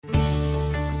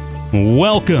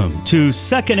Welcome to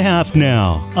Second Half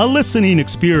Now, a listening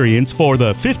experience for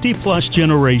the 50-plus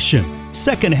generation.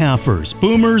 Second halfers,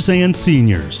 boomers, and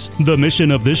seniors. The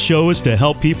mission of this show is to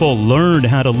help people learn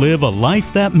how to live a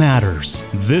life that matters.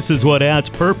 This is what adds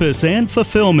purpose and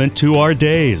fulfillment to our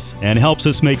days and helps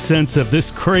us make sense of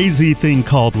this crazy thing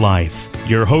called life.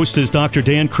 Your host is Dr.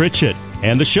 Dan Critchett,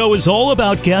 and the show is all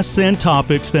about guests and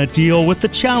topics that deal with the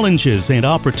challenges and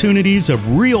opportunities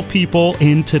of real people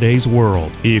in today's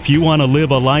world. If you want to live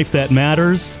a life that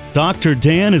matters, Dr.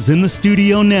 Dan is in the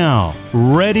studio now,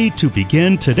 ready to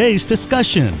begin today's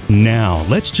discussion. Now,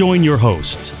 let's join your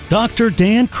host, Dr.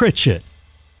 Dan Critchett.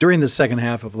 During the second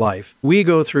half of life, we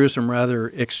go through some rather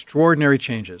extraordinary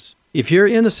changes. If you're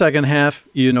in the second half,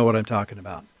 you know what I'm talking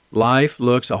about. Life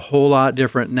looks a whole lot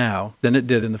different now than it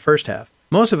did in the first half.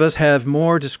 Most of us have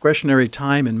more discretionary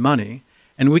time and money,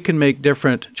 and we can make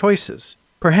different choices.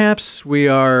 Perhaps we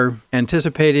are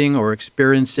anticipating or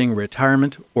experiencing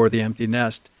retirement or the empty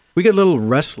nest. We get a little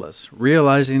restless,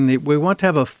 realizing that we want to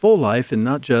have a full life and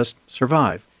not just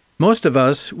survive. Most of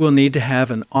us will need to have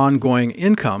an ongoing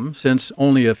income, since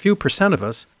only a few % of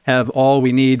us have all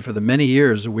we need for the many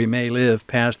years we may live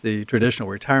past the traditional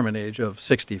retirement age of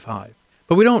 65.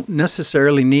 But we don't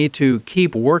necessarily need to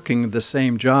keep working the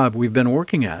same job we've been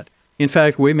working at. In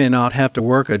fact, we may not have to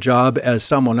work a job as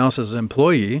someone else's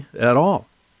employee at all.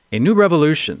 A new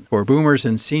revolution for boomers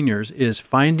and seniors is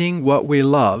finding what we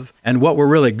love and what we're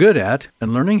really good at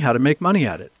and learning how to make money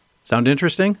at it. Sound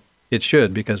interesting? It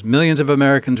should, because millions of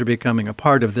Americans are becoming a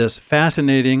part of this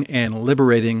fascinating and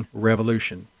liberating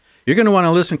revolution. You're going to want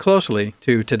to listen closely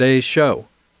to today's show.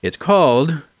 It's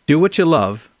called Do What You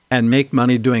Love and Make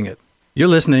Money Doing It. You're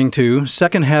listening to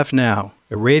Second Half Now,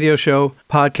 a radio show,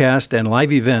 podcast, and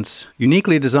live events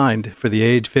uniquely designed for the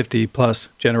age 50-plus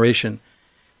generation.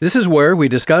 This is where we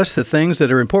discuss the things that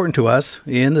are important to us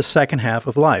in the second half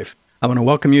of life. I want to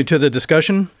welcome you to the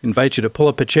discussion, invite you to pull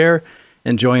up a chair,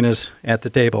 and join us at the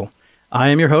table. I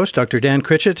am your host, Dr. Dan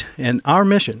Critchett, and our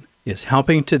mission is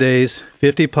helping today's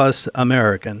 50-plus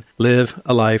American live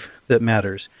a life that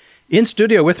matters. In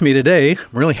studio with me today, I'm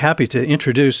really happy to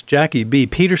introduce Jackie B.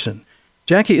 Peterson.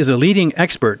 Jackie is a leading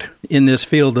expert in this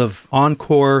field of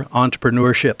encore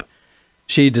entrepreneurship.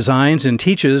 She designs and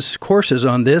teaches courses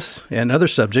on this and other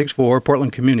subjects for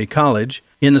Portland Community College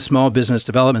in the Small Business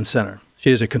Development Center.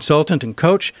 She is a consultant and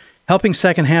coach, helping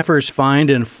second halfers find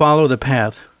and follow the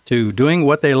path to doing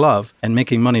what they love and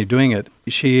making money doing it.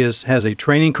 She has a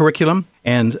training curriculum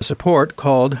and support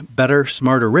called Better,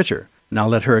 Smarter, Richer. And I'll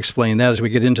let her explain that as we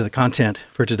get into the content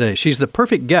for today. She's the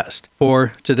perfect guest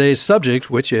for today's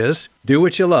subject, which is Do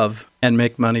What You Love and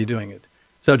Make Money Doing It.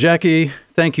 So, Jackie,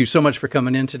 thank you so much for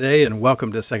coming in today, and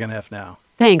welcome to Second Half Now.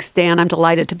 Thanks, Dan. I'm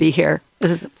delighted to be here.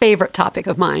 This is a favorite topic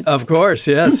of mine. Of course,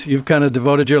 yes. You've kind of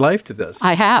devoted your life to this.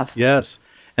 I have. Yes.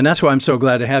 And that's why I'm so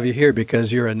glad to have you here,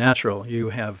 because you're a natural.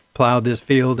 You have plowed this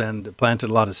field and planted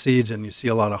a lot of seeds, and you see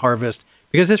a lot of harvest.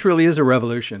 Because this really is a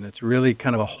revolution. It's really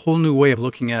kind of a whole new way of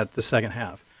looking at the second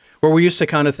half. Where we used to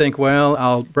kind of think, well,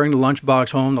 I'll bring the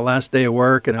lunchbox home the last day of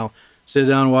work and I'll sit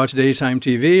down and watch daytime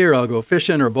TV, or I'll go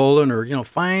fishing or bowling, or,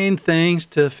 find things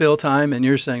to fill time. And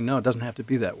you're saying, no, it doesn't have to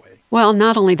be that way. Well,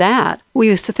 not only that, we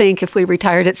used to think if we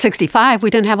retired at 65, we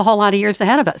didn't have a whole lot of years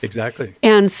ahead of us. Exactly.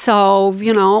 And so,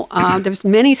 there's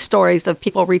many stories of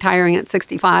people retiring at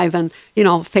 65 and,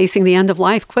 facing the end of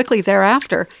life quickly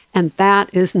thereafter. And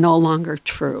that is no longer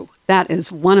true. That is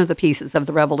one of the pieces of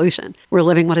the revolution. We're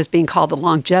living what is being called the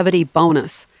longevity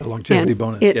bonus. The longevity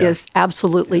bonus, It is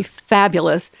absolutely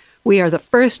fabulous. We are the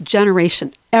first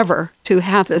generation ever to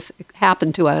have this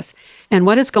happen to us. And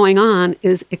what is going on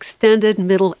is extended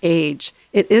middle age.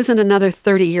 It isn't another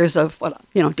 30 years of,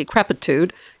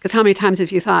 decrepitude. Because how many times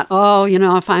have you thought,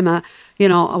 if I'm a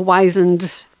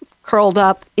wizened, curled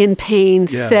up, in pain,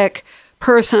 sick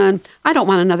person, I don't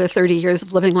want another 30 years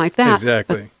of living like that.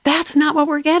 Exactly. But that's not what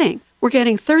we're getting. We're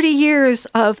getting 30 years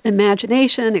of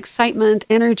imagination, excitement,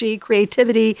 energy,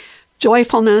 creativity,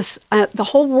 joyfulness. The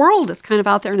whole world is kind of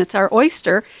out there, and it's our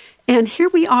oyster. And here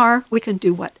we are. We can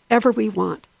do whatever we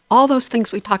want. All those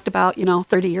things we talked about,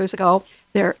 30 years ago,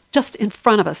 they're just in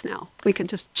front of us now. We can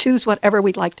just choose whatever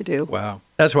we'd like to do. Wow.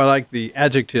 That's why I like the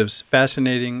adjectives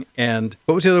fascinating and,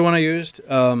 what was the other one I used?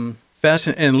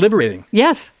 Fascinating and liberating.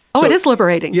 Yes. Oh, it is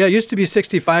liberating. Yeah, it used to be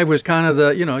 65 was kind of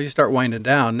the, you start winding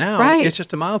down. Now It's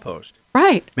just a milepost.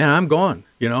 Right. Man, I'm going,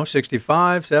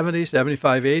 65, 70,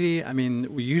 75, 80. I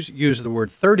mean, we use the word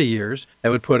 30 years. That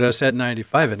would put us at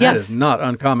 95, and that is not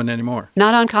uncommon anymore.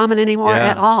 Not uncommon anymore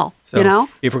at all, So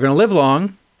if we're going to live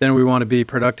long, then we want to be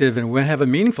productive and we want to have a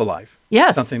meaningful life.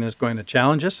 Yes. Something that's going to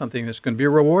challenge us, something that's going to be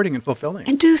rewarding and fulfilling.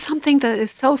 And do something that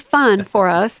is so fun for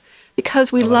us.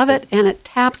 because we love it and it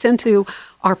taps into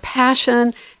our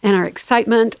passion and our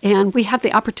excitement, and we have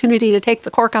the opportunity to take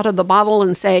the cork out of the bottle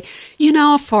and say,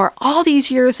 for all these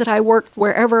years that I worked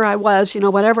wherever I was,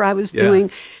 whatever I was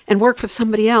doing, and worked for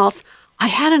somebody else, I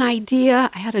had an idea,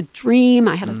 I had a dream,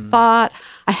 I had a thought,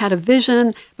 I had a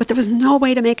vision, but there was no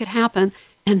way to make it happen.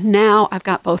 And now I've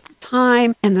got both the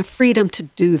time and the freedom to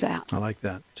do that. I like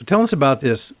that. So tell us about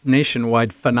this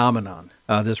nationwide phenomenon,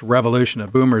 this revolution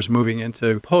of boomers moving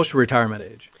into post-retirement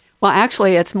age. Well,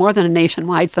 actually, it's more than a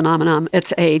nationwide phenomenon.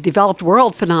 It's a developed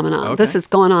world phenomenon. Okay. This is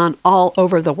going on all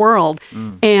over the world.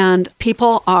 And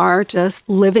people are just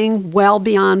living well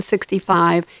beyond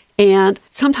 65 and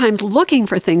sometimes looking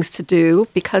for things to do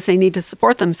because they need to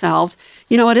support themselves.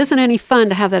 It isn't any fun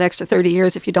to have that extra 30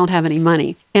 years if you don't have any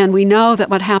money. And we know that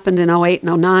what happened in 08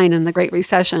 and 09 in the Great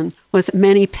Recession was that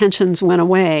many pensions went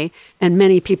away and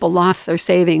many people lost their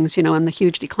savings, in the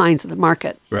huge declines of the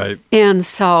market. Right. And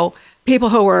so people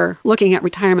who were looking at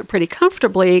retirement pretty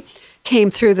comfortably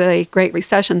came through the Great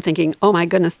Recession thinking, oh my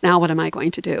goodness, now what am I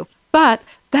going to do? But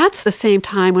that's the same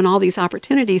time when all these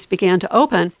opportunities began to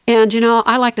open. And,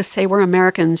 I like to say we're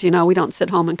Americans, we don't sit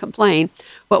home and complain.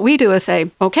 What we do is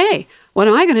say, okay, what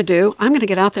am I going to do? I'm going to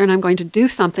get out there and I'm going to do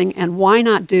something. And why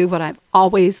not do what I've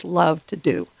always loved to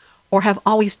do or have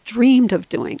always dreamed of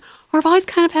doing or have always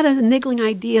kind of had a niggling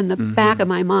idea in the back of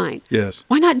my mind? Yes.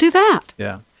 Why not do that?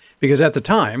 Yeah. Because at the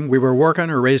time, we were working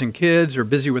or raising kids or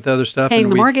busy with other stuff. Paying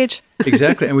the mortgage.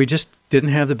 Exactly. And we just didn't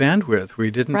have the bandwidth.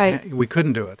 Right. We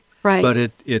couldn't do it. Right. But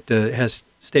it has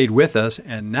stayed with us,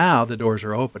 and now the doors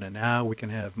are open, and now we can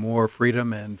have more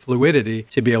freedom and fluidity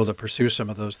to be able to pursue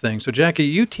some of those things. So, Jackie,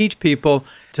 you teach people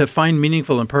to find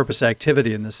meaningful and purpose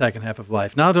activity in the second half of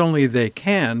life. Not only they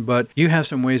can, but you have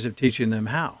some ways of teaching them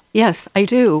how. Yes, I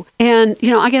do. And,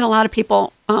 I get a lot of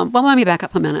people, let me back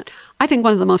up a minute. I think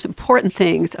one of the most important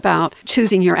things about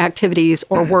choosing your activities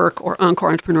or work or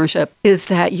encore entrepreneurship is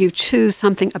that you choose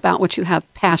something about which you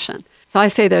have passion. So I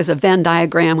say there's a Venn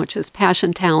diagram, which is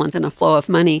passion, talent, and a flow of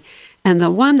money. And the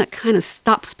one that kind of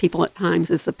stops people at times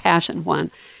is the passion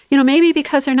one. Maybe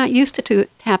because they're not used to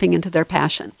tapping into their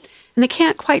passion. And they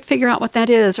can't quite figure out what that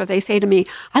is. Or they say to me,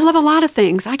 I love a lot of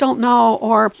things. I don't know.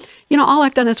 Or, all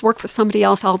I've done is work for somebody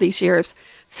else all these years.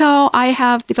 So I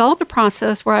have developed a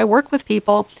process where I work with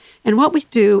people. And what we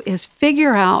do is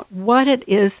figure out what it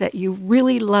is that you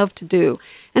really love to do.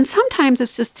 And sometimes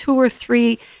it's just 2 or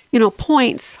 3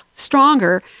 points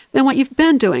stronger than what you've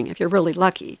been doing if you're really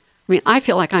lucky. I mean, I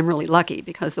feel like I'm really lucky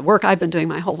because the work I've been doing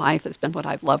my whole life has been what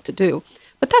I've loved to do.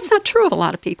 But that's not true of a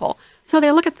lot of people. So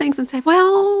they look at things and say,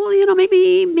 well,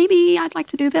 maybe I'd like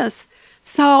to do this.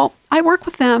 So I work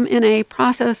with them in a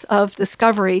process of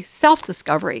discovery,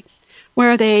 self-discovery,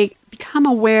 where they become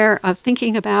aware of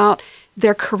thinking about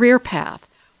their career path.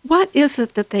 What is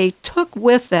it that they took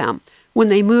with them when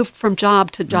they moved from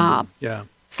job to job? Yeah.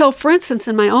 So, for instance,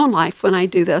 in my own life, when I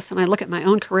do this and I look at my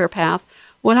own career path,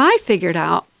 what I figured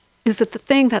out is that the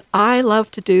thing that I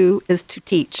love to do is to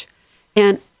teach.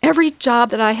 And every job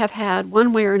that I have had,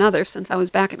 one way or another, since I was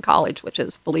back in college, which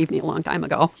is, believe me, a long time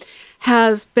ago,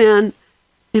 has been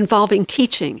involving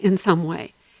teaching in some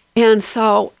way. And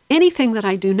so anything that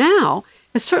I do now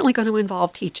is certainly going to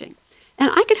involve teaching.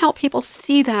 And I can help people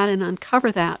see that and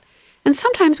uncover that. And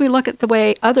sometimes we look at the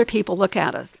way other people look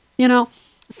at us.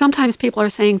 Sometimes people are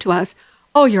saying to us,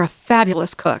 oh, you're a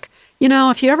fabulous cook.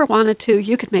 If you ever wanted to,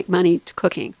 you could make money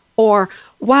cooking. Or,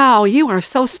 wow, you are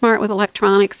so smart with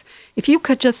electronics. If you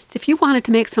wanted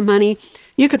to make some money,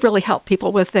 you could really help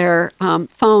people with their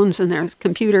phones and their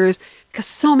computers because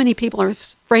so many people are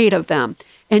afraid of them.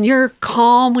 And you're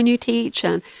calm when you teach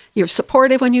and you're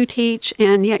supportive when you teach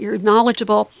and yet you're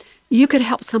knowledgeable. You could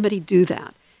help somebody do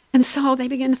that. And so they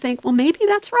begin to think, well, maybe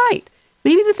that's right.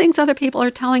 Maybe the things other people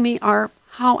are telling me are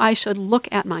how I should look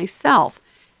at myself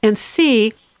and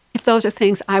see if those are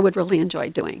things I would really enjoy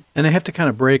doing. And they have to kind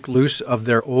of break loose of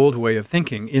their old way of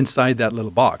thinking inside that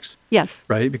little box. Yes.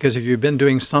 Right? Because if you've been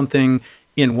doing something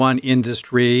in one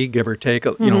industry, give or take,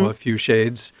 a few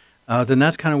shades, then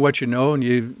that's kind of what you know, and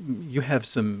you have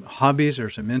some hobbies or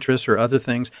some interests or other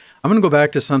things. I'm going to go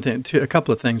back to a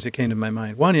couple of things that came to my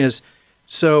mind. One is,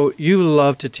 so you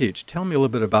love to teach. Tell me a little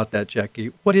bit about that,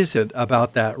 Jackie. What is it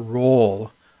about that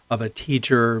role of a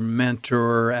teacher,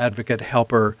 mentor, advocate,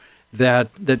 helper that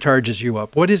charges you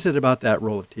up? What is it about that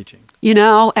role of teaching?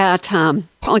 At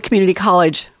Portland Community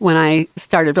College, when I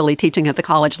started really teaching at the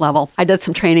college level, I did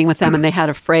some training with them, and they had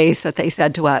a phrase that they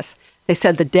said to us. They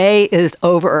said, the day is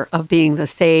over of being the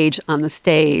sage on the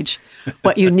stage.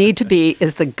 What you need to be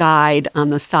is the guide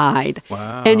on the side.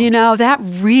 Wow. And, that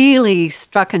really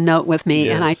struck a note with me,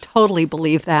 Yes. and I totally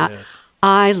believe that. Yes.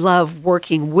 I love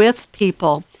working with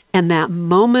people and that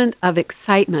moment of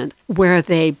excitement where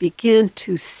they begin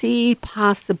to see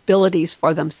possibilities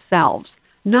for themselves,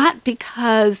 not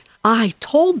because I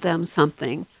told them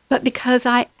something, but because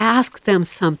I asked them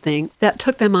something that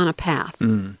took them on a path.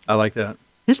 I like that.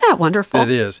 Isn't that wonderful? It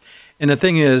is. And the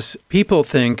thing is, people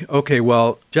think, okay,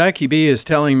 well, Jackie B is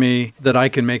telling me that I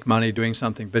can make money doing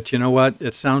something. But you know what?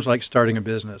 It sounds like starting a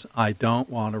business. I don't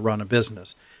want to run a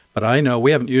business. But I know,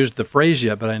 we haven't used the phrase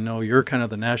yet, but I know you're kind of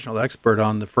the national expert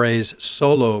on the phrase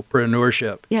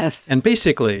solopreneurship. Yes. And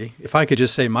basically, if I could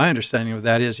just say my understanding of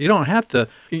that is you don't have to,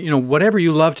 whatever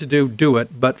you love to do, do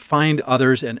it, but find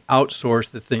others and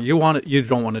outsource the thing. You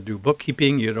don't want to do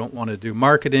bookkeeping, you don't want to do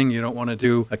marketing, you don't want to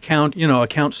do account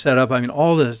setup. I mean,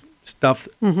 all this stuff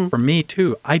for me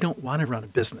too. I don't want to run a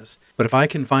business, but if I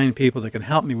can find people that can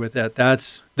help me with that,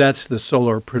 that's the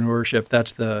solopreneurship.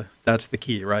 That's the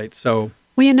key, right? So.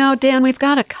 Well, Dan, we've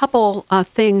got a couple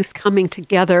things coming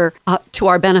together to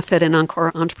our benefit in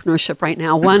Encore Entrepreneurship right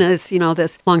now. One is,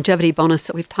 this longevity bonus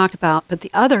that we've talked about, but the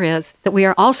other is that we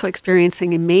are also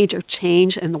experiencing a major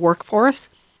change in the workforce.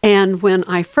 And when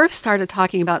I first started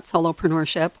talking about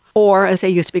solopreneurship, or as they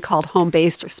used to be called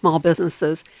home-based or small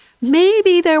businesses,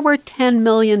 maybe there were 10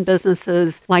 million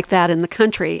businesses like that in the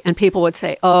country. And people would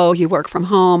say, oh, you work from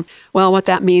home. Well, what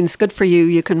that means, good for you.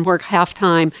 You can work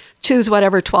half-time. Choose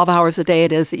whatever 12 hours a day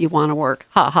it is that you want to work.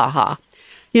 Ha, ha, ha.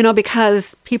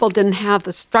 Because people didn't have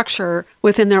the structure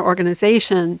within their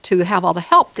organization to have all the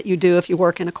help that you do if you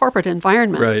work in a corporate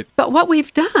environment. Right. But what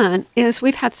we've done is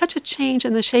we've had such a change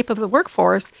in the shape of the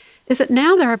workforce is that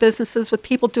now there are businesses with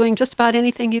people doing just about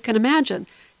anything you can imagine.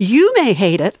 You may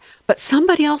hate it, but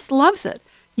somebody else loves it.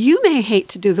 You may hate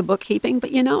to do the bookkeeping,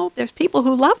 but there's people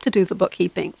who love to do the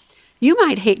bookkeeping. You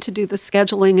might hate to do the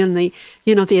scheduling and the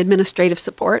administrative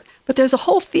support, but there's a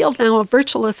whole field now of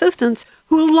virtual assistants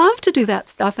who love to do that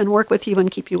stuff and work with you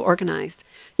and keep you organized.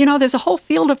 There's a whole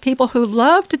field of people who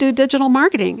love to do digital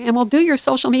marketing and will do your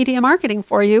social media marketing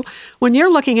for you when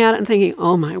you're looking at it and thinking,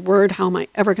 oh my word, how am I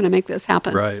ever going to make this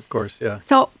happen? Right, of course, yeah.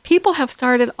 So people have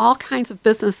started all kinds of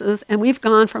businesses, and we've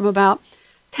gone from about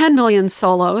 10 million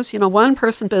solos,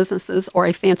 one-person businesses, or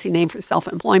a fancy name for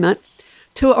self-employment,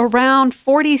 to around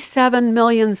 47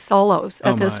 million solos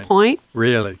at this point.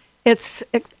 Really? It's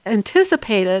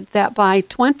anticipated that by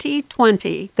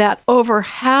 2020, that over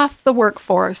half the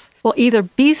workforce will either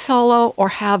be solo or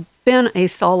have been a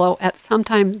solo at some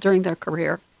time during their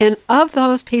career. And of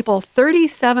those people,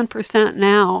 37%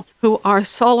 now who are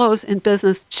solos in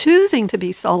business, choosing to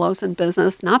be solos in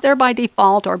business, not there by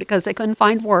default or because they couldn't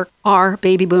find work, are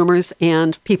baby boomers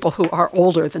and people who are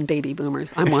older than baby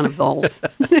boomers. I'm one of those.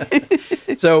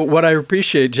 So what I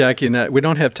appreciate, Jackie, and we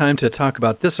don't have time to talk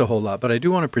about this a whole lot, but I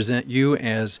do want to present you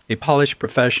as a polished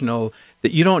professional,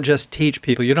 that you don't just teach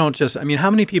people. You don't just, how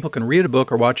many people can read a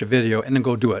book or watch a video and then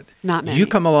go do it? Not many. You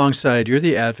come alongside, you're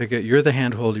the advocate, you're the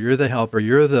handholder, you're the helper,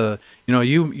 you're the,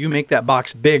 you make that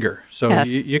box bigger. So yes.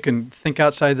 you can think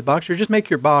outside the box or just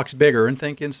make your box bigger and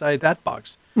think inside that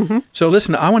box. Mm-hmm. So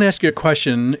listen, I want to ask you a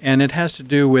question, and it has to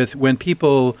do with when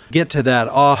people get to that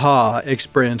aha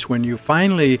experience, when you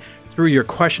finally, through your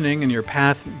questioning and your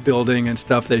path building and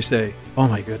stuff, they say, oh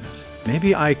my goodness,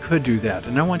 maybe I could do that.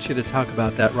 And I want you to talk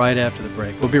about that right after the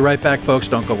break. We'll be right back, folks.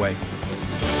 Don't go away.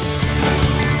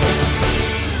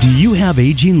 Do you have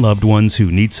aging loved ones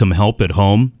who need some help at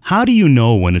home? How do you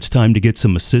know when it's time to get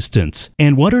some assistance?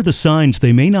 And what are the signs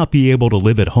they may not be able to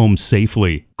live at home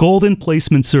safely? Golden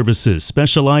Placement Services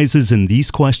specializes in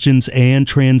these questions and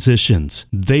transitions.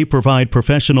 They provide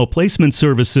professional placement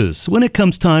services when it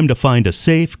comes time to find a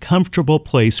safe, comfortable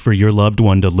place for your loved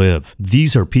one to live.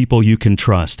 These are people you can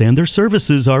trust, and their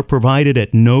services are provided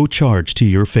at no charge to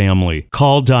your family.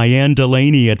 Call Diane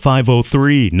Delaney at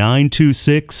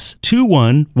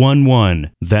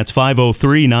 503-926-2111. That's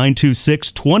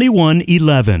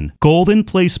 503-926-2111. Golden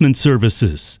Placement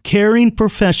Services. Caring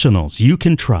professionals you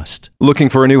can trust. Looking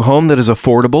for a new home that is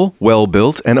affordable,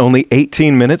 well-built, and only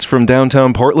 18 minutes from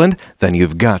downtown Portland? Then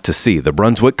you've got to see the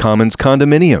Brunswick Commons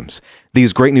condominiums.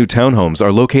 These great new townhomes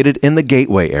are located in the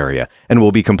Gateway area and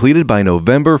will be completed by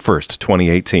November 1st,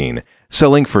 2018.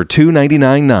 Selling for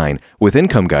 $299.9 with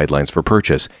income guidelines for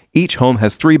purchase, each home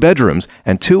has 3 bedrooms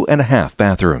and 2.5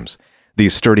 bathrooms.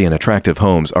 These sturdy and attractive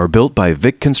homes are built by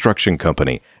Vic Construction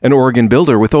Company, an Oregon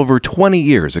builder with over 20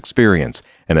 years experience.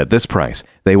 And at this price,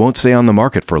 they won't stay on the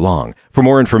market for long. For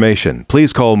more information,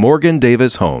 please call Morgan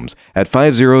Davis Homes at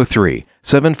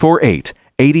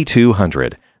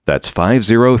 503-748-8200. That's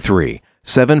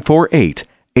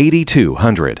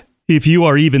 503-748-8200. If you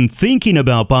are even thinking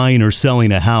about buying or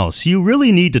selling a house, you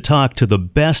really need to talk to the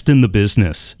best in the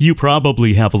business. You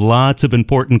probably have lots of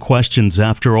important questions.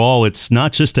 After all, it's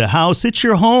not just a house, it's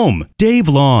your home. Dave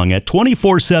Long at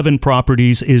 24/7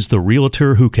 Properties is the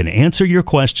realtor who can answer your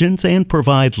questions and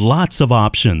provide lots of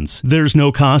options. There's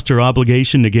no cost or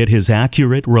obligation to get his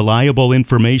accurate, reliable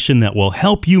information that will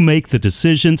help you make the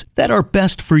decisions that are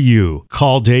best for you.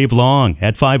 Call Dave Long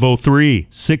at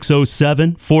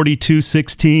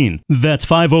 503-607-4216. That's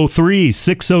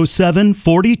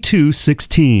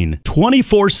 503-607-4216.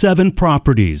 24/7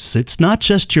 Properties. It's not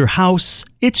just your house,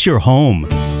 it's your home.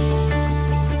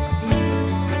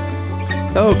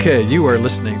 Okay, you are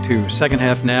listening to Second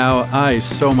Half Now. I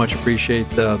so much appreciate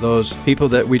those people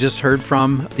that we just heard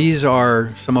from. These are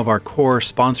some of our core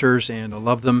sponsors, and I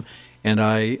love them, and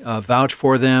I vouch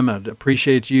for them. I'd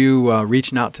appreciate you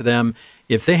reaching out to them.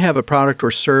 If they have a product or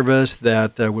service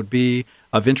that would be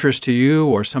of interest to you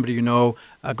or somebody you know,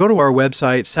 go to our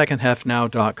website,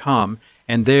 secondhalfnow.com,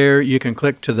 and there you can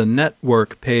click to the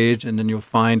network page, and then you'll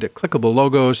find clickable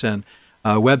logos and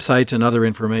websites and other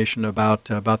information about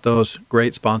those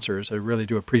great sponsors. I really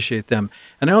do appreciate them.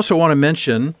 And I also want to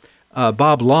mention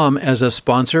Bob Lum as a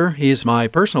sponsor. He's my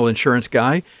personal insurance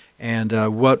guy, and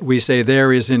what we say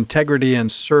there is integrity and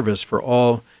service for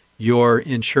all your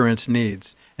insurance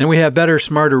needs. And we have Better,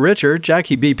 Smarter, Richer.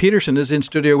 Jackie B. Peterson is in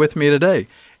studio with me today,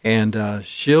 and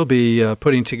she'll be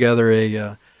putting together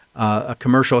a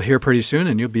commercial here pretty soon,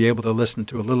 and you'll be able to listen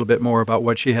to a little bit more about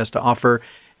what she has to offer.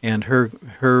 And her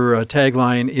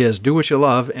tagline is "Do what you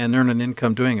love and earn an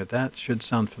income doing it." That should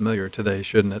sound familiar today,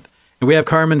 shouldn't it? And we have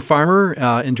Carmen Farmer,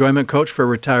 enjoyment coach for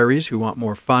retirees who want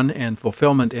more fun and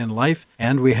fulfillment in life.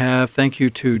 And we have thank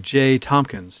you to Jay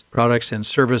Tompkins, products and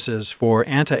services for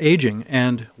anti-aging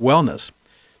and wellness.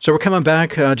 So we're coming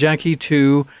back, Jackie,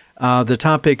 to the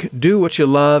topic, do what you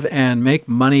love and make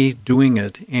money doing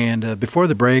it. And before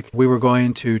the break, we were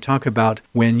going to talk about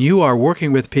when you are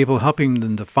working with people, helping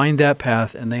them to find that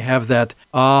path, and they have that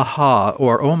aha,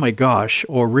 or oh my gosh,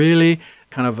 or really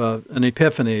kind of an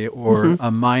epiphany or a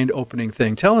mind-opening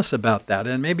thing. Tell us about that,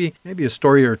 and maybe a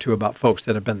story or two about folks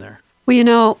that have been there.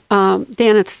 Well,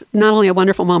 Dan, it's not only a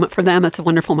wonderful moment for them, it's a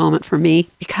wonderful moment for me,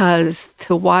 because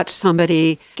to watch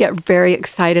somebody get very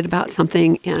excited about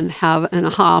something and have an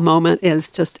aha moment is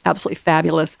just absolutely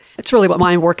fabulous. It's really what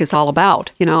my work is all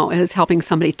about, is helping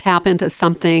somebody tap into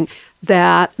something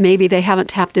that maybe they haven't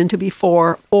tapped into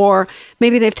before, or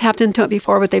maybe they've tapped into it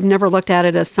before, but they've never looked at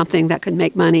it as something that could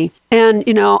make money. And,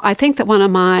 I think that one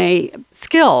of my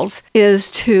skills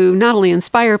is to not only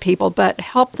inspire people, but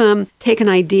help them take an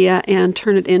idea and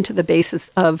turn it into the basis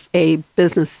of a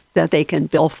business that they can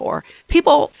bill for.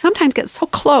 People sometimes get so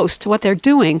close to what they're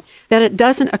doing that it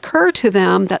doesn't occur to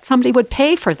them that somebody would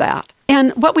pay for that.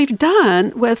 And what we've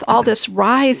done with all this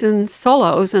rise in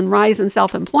solos and rise in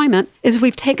self-employment is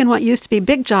we've taken what used to be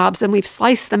big jobs and we've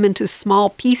sliced them into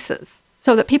small pieces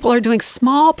so that people are doing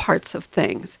small parts of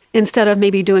things instead of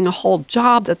maybe doing a whole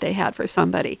job that they had for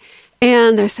somebody.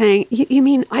 And they're saying, you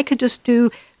mean I could just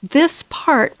do this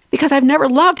part because I've never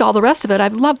loved all the rest of it.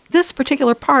 I've loved this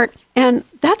particular part. And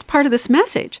that's part of this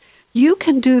message. You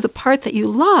can do the part that you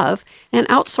love and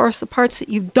outsource the parts that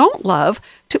you don't love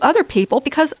to other people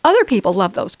because other people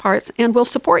love those parts and will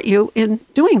support you in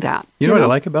doing that. You know what I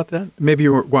like about that? Maybe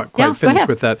you weren't quite finished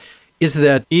with that. Is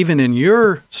that even in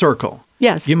your circle,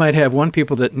 yes, you might have one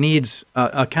people that needs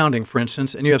accounting, for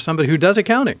instance, and you have somebody who does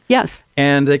accounting. Yes.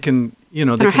 And they can,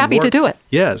 they're happy to do it.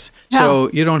 Yes. Yeah. So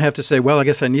you don't have to say, well, I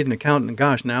guess I need an accountant.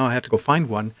 Gosh, now I have to go find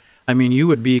one. I mean, you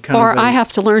would be kind of... Or I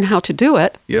have to learn how to do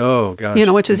it. Oh, gosh.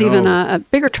 Which is even a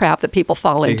bigger trap that people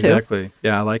fall into. Exactly.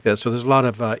 Yeah, I like that. So there's a lot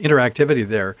of interactivity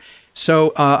there.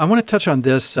 So I want to touch on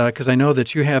this because I know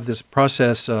that you have this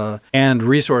process and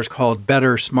resource called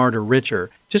Better, Smarter,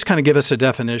 Richer. Just kind of give us a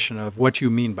definition of what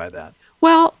you mean by that.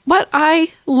 Well, what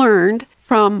I learned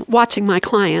from watching my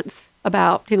clients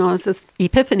about, as this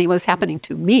epiphany was happening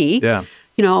to me,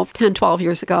 10, 12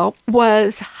 years ago,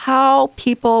 was how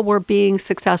people were being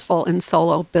successful in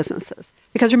solo businesses.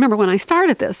 Because remember, when I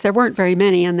started this, there weren't very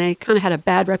many, and they kind of had a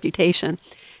bad reputation.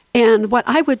 And what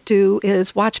I would do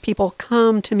is watch people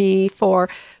come to me for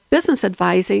business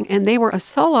advising, and they were a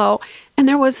solo, and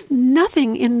there was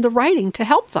nothing in the writing to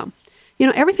help them.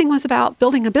 Everything was about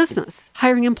building a business,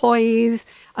 hiring employees,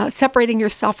 separating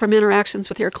yourself from interactions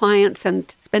with your clients,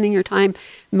 and spending your time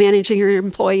managing your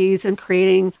employees and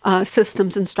creating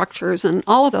systems and structures and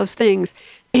all of those things.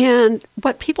 And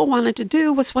what people wanted to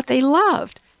do was what they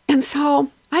loved. And so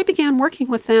I began working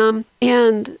with them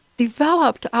and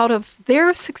developed out of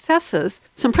their successes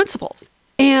some principles.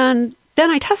 And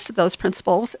then I tested those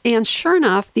principles, and sure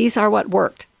enough, these are what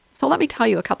worked. So let me tell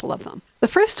you a couple of them. The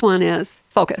first one is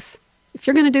focus. If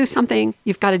you're going to do something,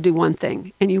 you've got to do one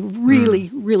thing. And you really,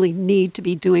 really need to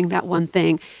be doing that one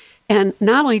thing. And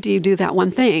not only do you do that one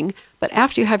thing, but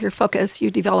after you have your focus, you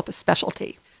develop a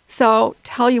specialty. So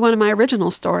tell you one of my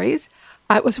original stories.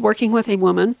 I was working with a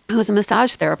woman who was a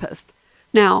massage therapist.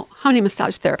 Now, how many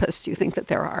massage therapists do you think that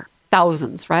there are?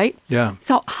 Thousands, right? Yeah.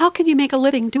 So how can you make a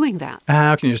living doing that?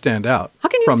 How can you stand out? How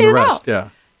can you from stand the rest? out? Yeah.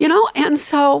 You know, and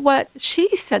so what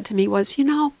she said to me was,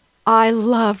 I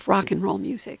love rock and roll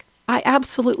music. I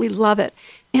absolutely love it.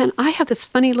 And I have this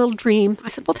funny little dream. I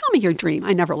said, well, tell me your dream.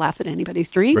 I never laugh at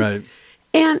anybody's dream. Right.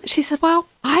 And she said, well,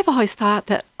 I've always thought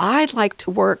that I'd like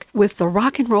to work with the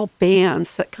rock and roll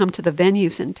bands that come to the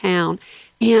venues in town.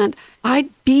 And I'd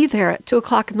be there at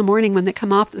 2:00 in the morning when they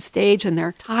come off the stage and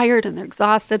they're tired and they're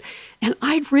exhausted. And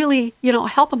I'd really,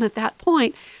 help them at that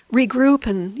point regroup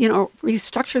and,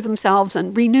 restructure themselves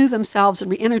and renew themselves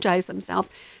and re-energize themselves.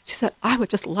 She said, I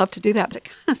would just love to do that, but it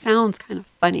kind of sounds kind of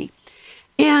funny.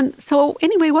 And so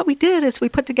anyway, what we did is we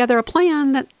put together a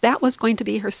plan that was going to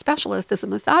be her specialist as a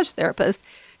massage therapist,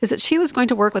 is that she was going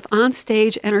to work with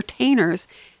onstage entertainers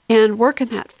and work in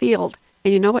that field.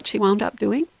 And you know what she wound up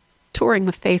doing? Touring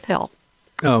with Faith Hill.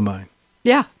 Oh, my.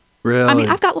 Yeah. Really? I mean,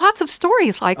 I've got lots of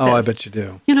stories like this. Oh, I bet you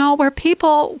do. Where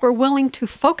people were willing to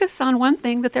focus on one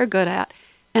thing that they're good at.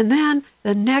 And then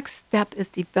the next step is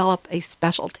develop a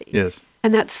specialty. Yes.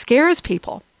 And that scares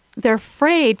people. They're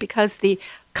afraid because the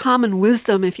common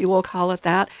wisdom, if you will call it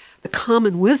that, the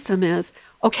common wisdom is,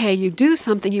 okay, you do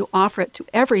something, you offer it to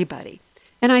everybody.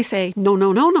 And I say, no,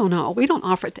 we don't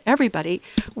offer it to everybody.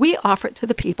 We offer it to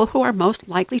the people who are most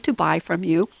likely to buy from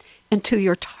you and to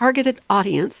your targeted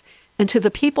audience and to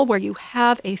the people where you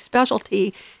have a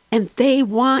specialty and they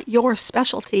want your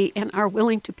specialty and are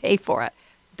willing to pay for it.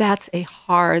 That's a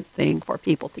hard thing for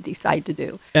people to decide to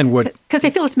do. And because they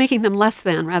feel it's making them less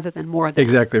than rather than more than.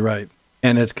 Exactly right.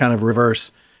 And it's kind of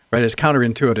reverse, right? It's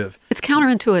counterintuitive. It's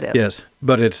counterintuitive. Yes,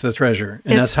 but it's the treasure.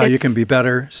 And that's how you can be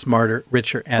better, smarter,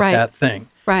 richer at that thing.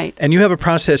 Right. And you have a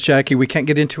process, Jackie. We can't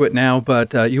get into it now,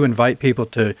 but you invite people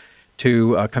to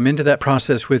come into that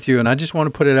process with you. And I just want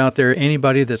to put it out there.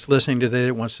 Anybody that's listening today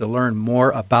that wants to learn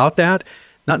more about that,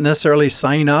 not necessarily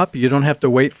sign up. You don't have to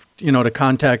wait, to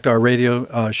contact our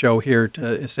radio show here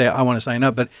to say, I want to sign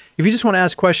up. But if you just want to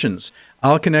ask questions,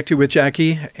 I'll connect you with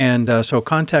Jackie. And so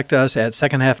contact us at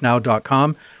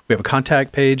secondhalfnow.com. We have a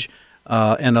contact page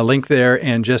and a link there.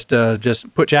 And just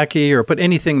put Jackie or put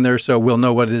anything there so we'll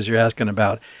know what it is you're asking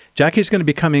about. Jackie's going to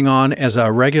be coming on as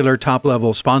a regular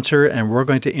top-level sponsor, and we're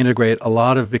going to integrate a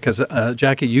lot of, because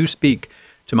Jackie, you speak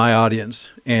to my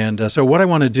audience. And so what I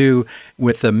want to do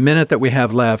with the minute that we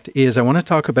have left is I want to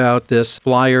talk about this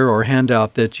flyer or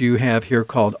handout that you have here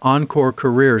called Encore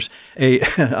Careers.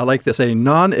 I like this, a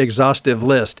non-exhaustive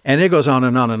list. And it goes on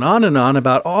and on and on and on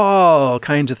about all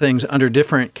kinds of things under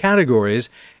different categories.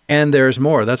 And there's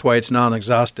more. That's why it's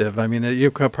non-exhaustive. I mean,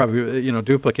 you could probably,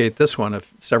 duplicate this one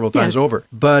several times over.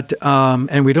 But,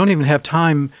 and we don't even have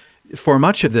time for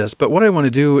much of this, but what I want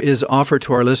to do is offer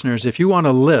to our listeners, if you want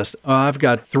a list, I've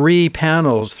got 3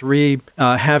 panels, 3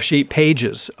 half-sheet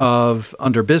pages of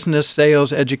under business,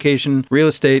 sales, education, real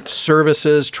estate,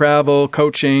 services, travel,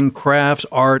 coaching, crafts,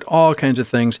 art, all kinds of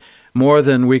things, more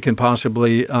than we can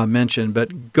possibly mention.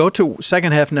 But go to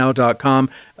secondhalfnow.com.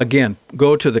 Again,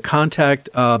 go to the contact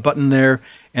button there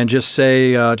and just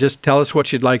say, just tell us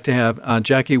what you'd like to have.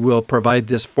 Jackie will provide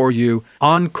this for you.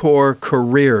 Encore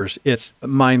Careers. It's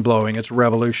mind-blowing. It's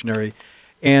revolutionary.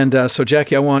 And so,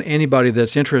 Jackie, I want anybody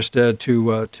that's interested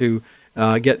to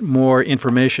get more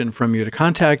information from you to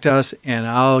contact us, and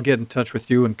I'll get in touch with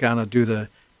you and kind of do the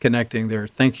connecting there.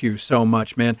 Thank you so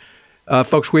much, man.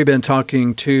 Folks, we've been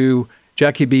talking to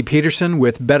Jackie B. Peterson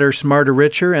with Better, Smarter,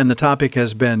 Richer, and the topic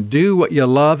has been do what you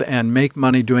love and make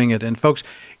money doing it. And folks,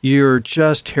 you're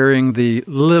just hearing the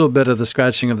little bit of the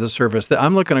scratching of the surface.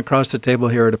 I'm looking across the table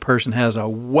here at a person who has a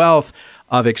wealth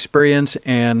of experience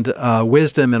and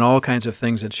wisdom and all kinds of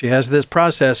things. And she has this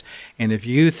process. And if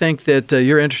you think that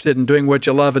you're interested in doing what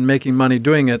you love and making money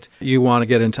doing it, you want to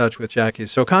get in touch with Jackie.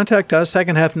 So contact us,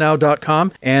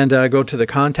 secondhalfnow.com, and go to the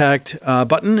contact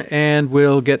button, and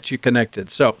we'll get you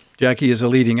connected. So Jackie is a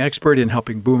leading expert in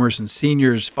helping boomers and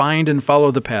seniors find and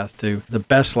follow the path to the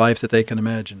best life that they can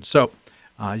imagine. So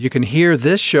you can hear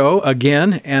this show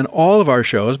again and all of our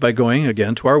shows by going,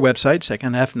 again, to our website,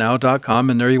 secondhalfnow.com,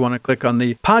 and there you want to click on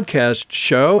the podcast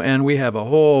show, and we have a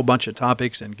whole bunch of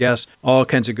topics and guests, all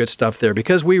kinds of good stuff there,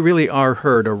 because we really are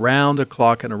heard around the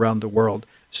clock and around the world.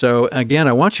 So again,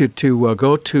 I want you to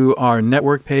go to our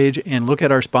network page and look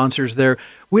at our sponsors there.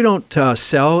 We don't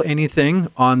sell anything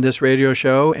on this radio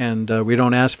show, and we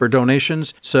don't ask for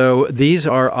donations. So these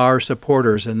are our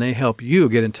supporters, and they help you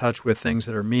get in touch with things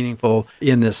that are meaningful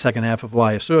in this second half of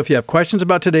life. So if you have questions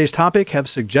about today's topic, have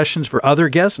suggestions for other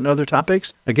guests and other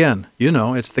topics, again,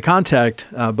 it's the contact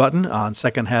button on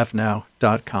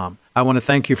secondhalfnow.com. I want to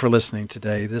thank you for listening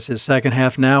today. This is Second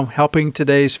Half Now, helping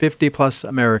today's 50-plus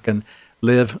American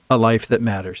live a life that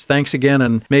matters. Thanks again,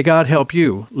 and may God help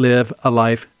you live a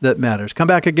life that matters. Come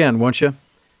back again, won't you?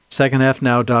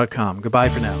 secondhalfnow.com. Goodbye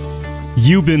for now.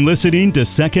 You've been listening to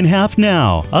Second Half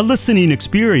Now, a listening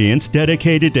experience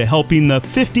dedicated to helping the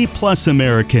 50-plus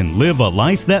American live a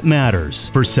life that matters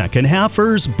for second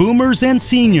halfers, boomers, and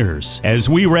seniors. As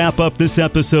we wrap up this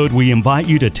episode, we invite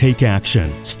you to take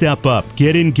action. Step up,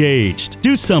 get engaged,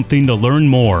 do something to learn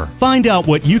more. Find out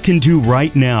what you can do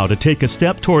right now to take a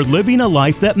step toward living a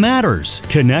life that matters.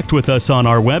 Connect with us on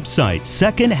our website,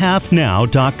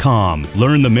 secondhalfnow.com.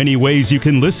 Learn the many ways you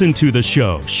can listen to the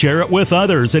show, share it with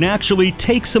others, and actually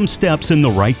take some steps in the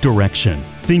right direction.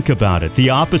 Think about it. The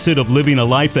opposite of living a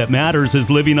life that matters is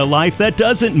living a life that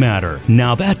doesn't matter.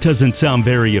 Now that doesn't sound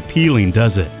very appealing,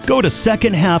 does it? Go to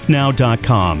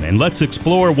secondhalfnow.com and let's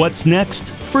explore what's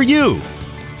next for you.